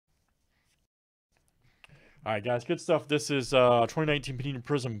All right, guys, good stuff. This is 2019 Panini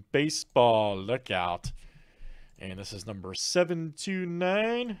Prizm Baseball Lookout. And this is number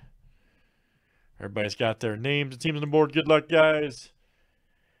 729. Everybody's got their names and teams on the board. Good luck, guys.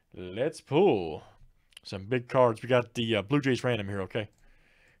 Let's pull some big cards. We got the Blue Jays random here, okay?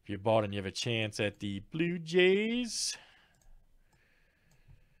 If you bought and you have a chance at the Blue Jays.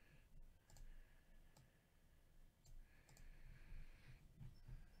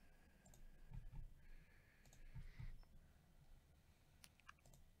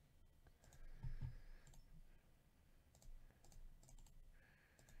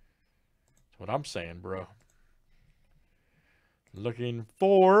 What I'm saying, bro. Looking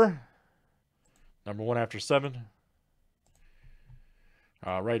for number 1 after 7.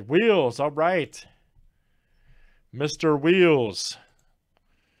 All right, Wheels. All right. Mr. Wheels.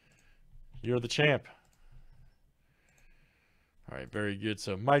 You're the champ. All right, very good.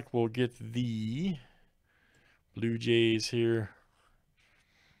 So Mike will get the Blue Jays here.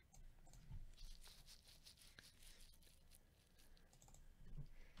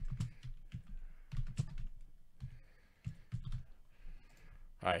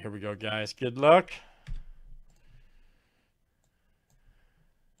 All right, here we go, guys. Good luck.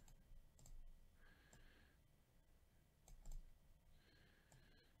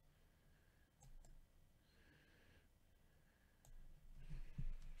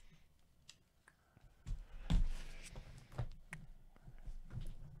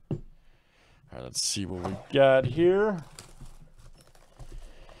 All right, let's see what we got here.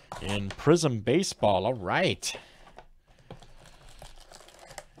 In Prizm Baseball, all right.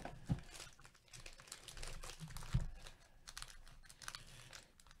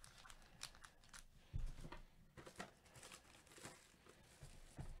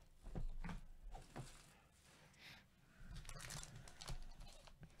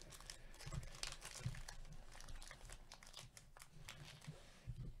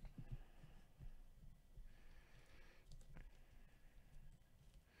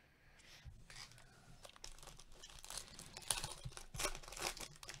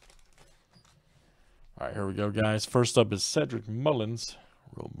 All right, here we go, guys. First up is Cedric Mullins.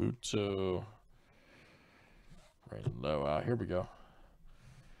 Romuto. Right low. Here we go.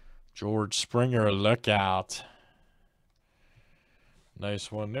 George Springer, look out.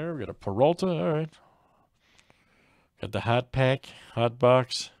 Nice one there. We got a Peralta. All right. Got the hot pack, hot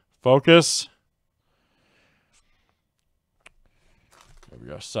box. Focus. There we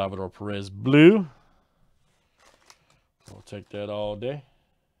go. Salvador Perez blue. We'll take that all day.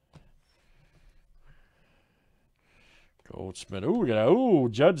 Goldsmith. Ooh, we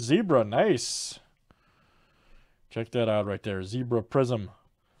got Judge Zebra. Nice. Check that out right there. Zebra Prizm.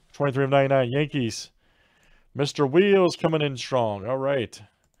 23 of 99. Yankees. Mr. Wheels coming in strong. All right.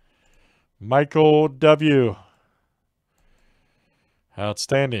 Michael W.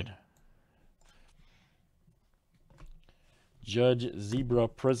 Outstanding. Judge Zebra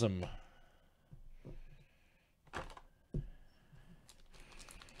Prizm.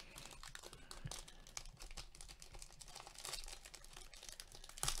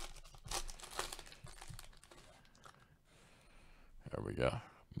 There we go.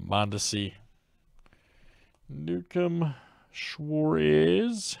 Mondesi. Newcomb.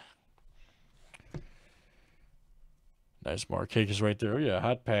 Suarez. Nice Marquez right there. Oh, yeah.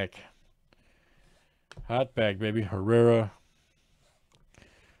 Hot pack. Hot pack, baby. Herrera.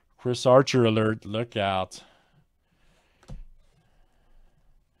 Chris Archer alert. Look out.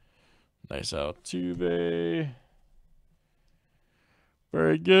 Nice Altuve.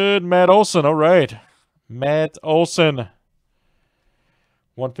 Very good. Matt Olson. All right. Matt Olson.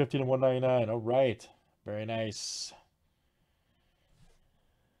 150 to 199. All right. Very nice.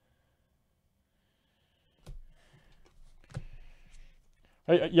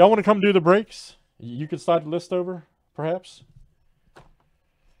 Hey, y'all want to come do the breaks? You can slide the list over, perhaps?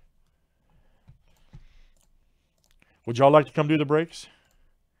 Would y'all like to come do the breaks?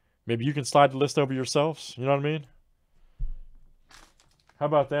 Maybe you can slide the list over yourselves. You know what I mean? How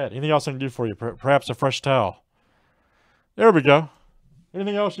about that? Anything else I can do for you? Perhaps a fresh towel. There we go.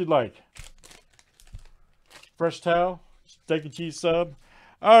 Anything else you'd like? Fresh towel, steak and cheese sub.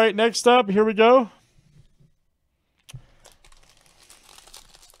 All right, next up, here we go.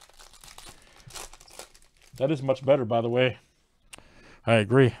 That is much better, by the way. I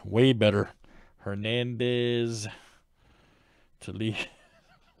agree. Way better. Hernandez to lead.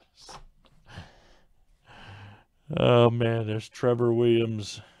 Oh, man, there's Trevor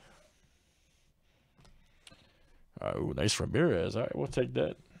Williams. Oh, nice Ramirez. All right, we'll take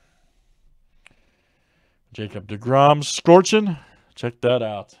that. Jacob deGrom scorching. Check that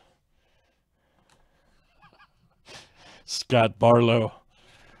out. Scott Barlow.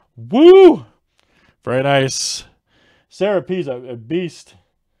 Woo! Very nice. Sarah P's a beast.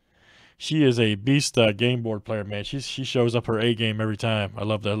 She is a beast game board player, man. She shows up her A game every time. I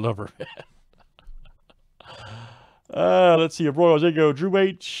love that. I love her. Let's see. Royals. There you go. Drew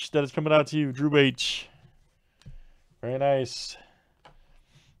H. That is coming out to you. Drew H. Very nice.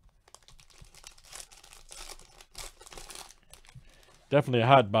 Definitely a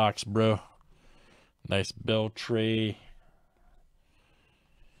hot box, bro. Nice bell tray.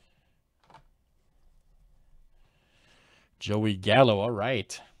 Joey Gallo. All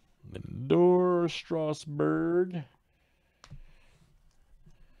right. Lindor, Strasburg.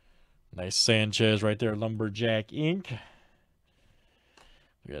 Nice Sanchez right there. Lumberjack Inc.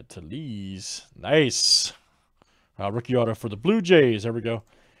 We got Talese. Nice. Rookie auto for the Blue Jays. There we go.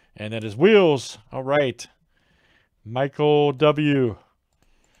 And that is Wheels. All right. Michael W.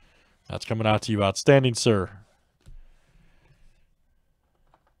 That's coming out to you. Outstanding, sir.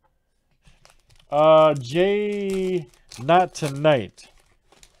 Jay, not tonight.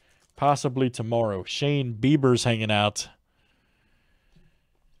 Possibly tomorrow. Shane Bieber's hanging out.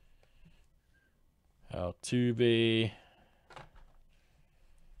 Altuve.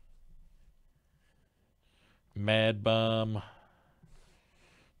 Mad Bum.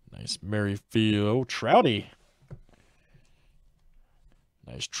 Nice Merrifield. Oh, Trouty.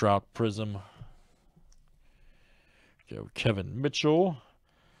 Nice Trout Prism. Go Kevin Mitchell.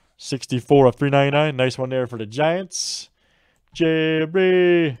 64 of 399. Nice one there for the Giants.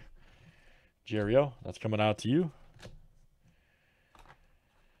 Jerry. Jerry-O, that's coming out to you.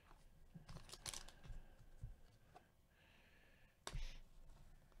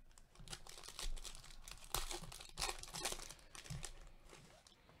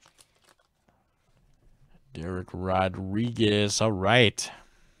 Derek Rodriguez. All right.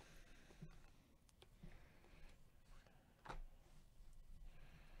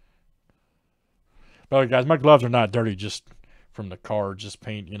 Well, guys, my gloves are not dirty just from the car, just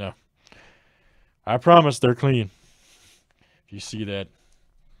paint, you know. I promise they're clean. If you see that,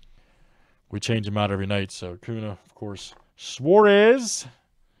 we change them out every night. So, Kuna, of course. Suarez.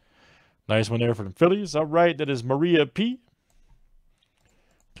 Nice one there for the Phillies. All right, that is Maria P.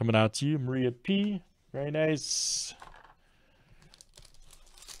 Coming out to you, Maria P. Very nice.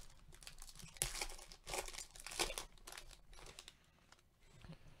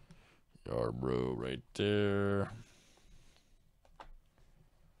 Yarbrough right there.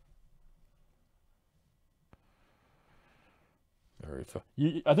 Very fun.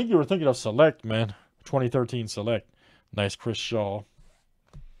 I think you were thinking of Select, man. 2013 Select. Nice Chris Shaw.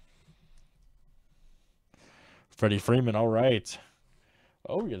 Freddie Freeman, all right.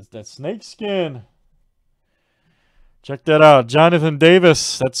 Oh, yes, that snakeskin. Check that out. Jonathan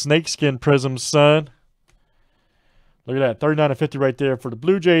Davis. That snakeskin Prism's son. Look at that. 39 of 50 right there for the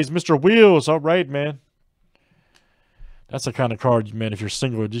Blue Jays. Mr. Wheels. All right, man. That's the kind of card, man, if you're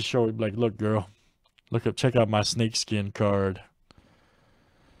single, just show it like, look, girl. Look up, check out my snakeskin card.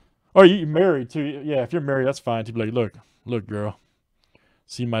 Or you married, too. Yeah, if you're married, that's fine. To be like, look, girl.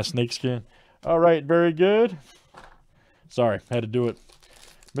 See my snakeskin? All right, very good. Sorry, had to do it.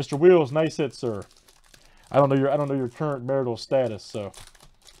 Mr. Wheels, nice hit, sir. I don't know your current marital status, so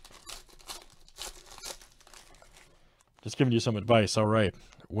just giving you some advice. All right,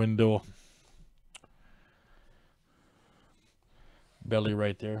 Wendell, Belly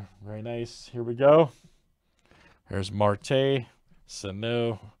right there, very nice. Here we go. There's Marte,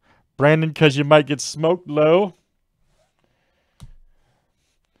 Sano, Brandon, because you might get smoked low.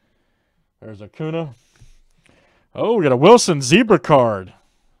 There's Acuna. Oh, we got a Wilson Zebra card.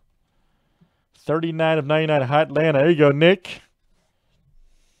 39 of 99 Hot Atlanta. There you go, Nick.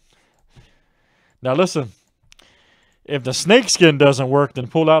 Now listen, if the snakeskin doesn't work, then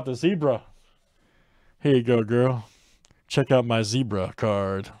pull out the zebra. Here you go, girl. Check out my zebra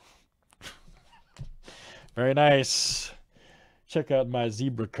card. Very nice. Check out my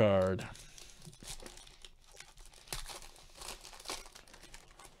zebra card.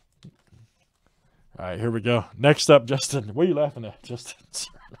 All right, here we go. Next up, Justin. What are you laughing at, Justin?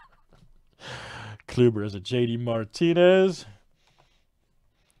 Kluber is a JD Martinez.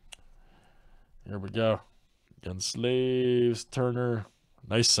 Here we go. Gun Slaves, Turner.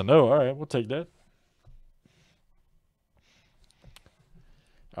 Nice Sano. All right, we'll take that.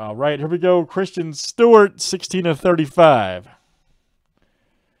 All right, here we go. Christian Stewart, 16 of 35.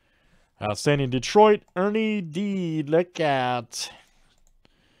 Outstanding Detroit. Ernie D. Look out.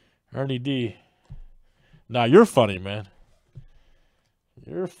 Ernie D. Nah, you're funny, man.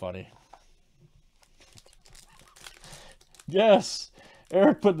 You're funny. Yes.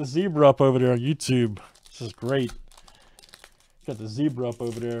 Eric put the zebra up over there on YouTube. This is great. Got the zebra up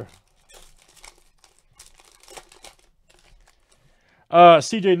over there.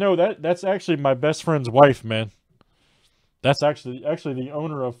 CJ, no, that's actually my best friend's wife, man. That's actually the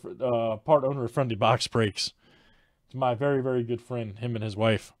owner of part owner of Friendly Box Breaks. It's my very, very good friend, him and his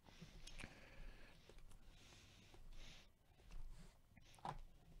wife.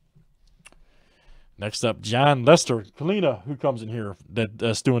 Next up, John Lester. Kalina, who comes in here,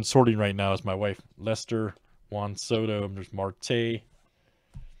 that's doing sorting right now, is my wife. Lester, Juan Soto, and there's Marte. There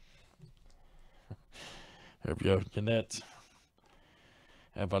we go, Jeanette.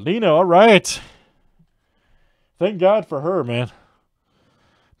 Evelina, all right. Thank God for her, man.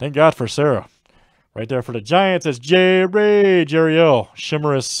 Thank God for Sarah. Right there for the Giants, that's Jerry L.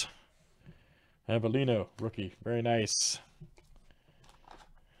 Shimmerous. Evelino, rookie. Very nice.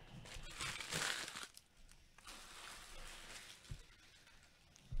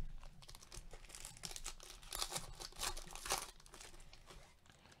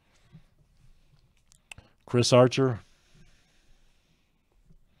 Chris Archer.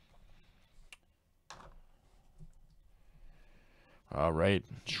 All right.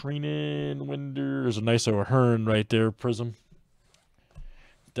 Treenan, Winder. There's a nice O'Hearn right there. Prizm.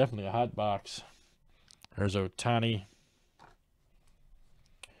 Definitely a hot box. There's Ohtani.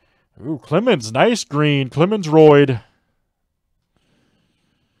 Ooh, Clemens. Nice green. Clemens Royd.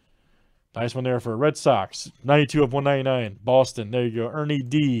 Nice one there for Red Sox. 92 of 199. Boston. There you go. Ernie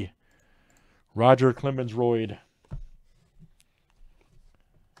D. Roger Clemens Royd.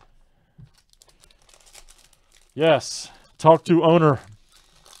 Yes. Talk to owner.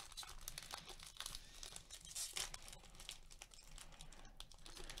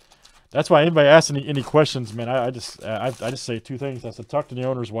 That's why anybody asks any questions, man, I just say two things. I said talk to the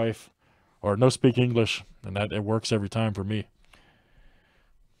owner's wife, or no speak English, and that it works every time for me.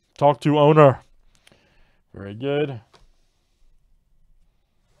 Talk to owner. Very good.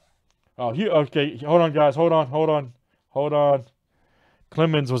 Oh, okay. Hold on, guys. Hold on.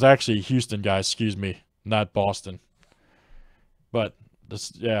 Clemens was actually Houston, guys. Excuse me, not Boston. But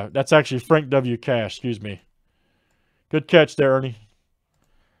this, yeah, that's actually Frank W. Cash. Excuse me. Good catch there, Ernie.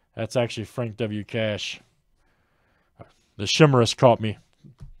 That's actually Frank W. Cash. The Shimmerous caught me.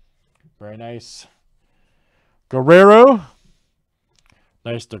 Very nice. Guerrero.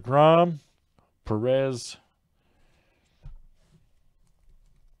 Nice DeGrom. Perez.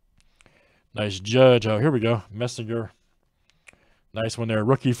 Nice Judge. Oh, here we go. Messenger. Nice one there.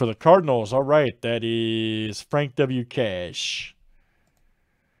 Rookie for the Cardinals. All right. That is Frank W. Cash.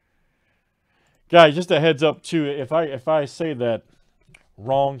 Guys, just a heads up too. If I say that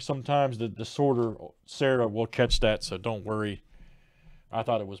wrong, sometimes the sorter Sarah will catch that, so don't worry. I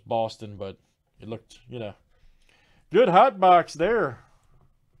thought it was Boston, but it looked, good hot box there.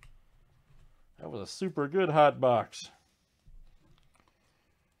 That was a super good hot box.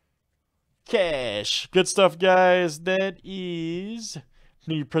 Cash. Good stuff, guys. That is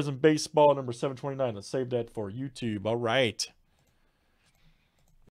Panini Prizm Baseball number 729. Let's save that for YouTube. All right.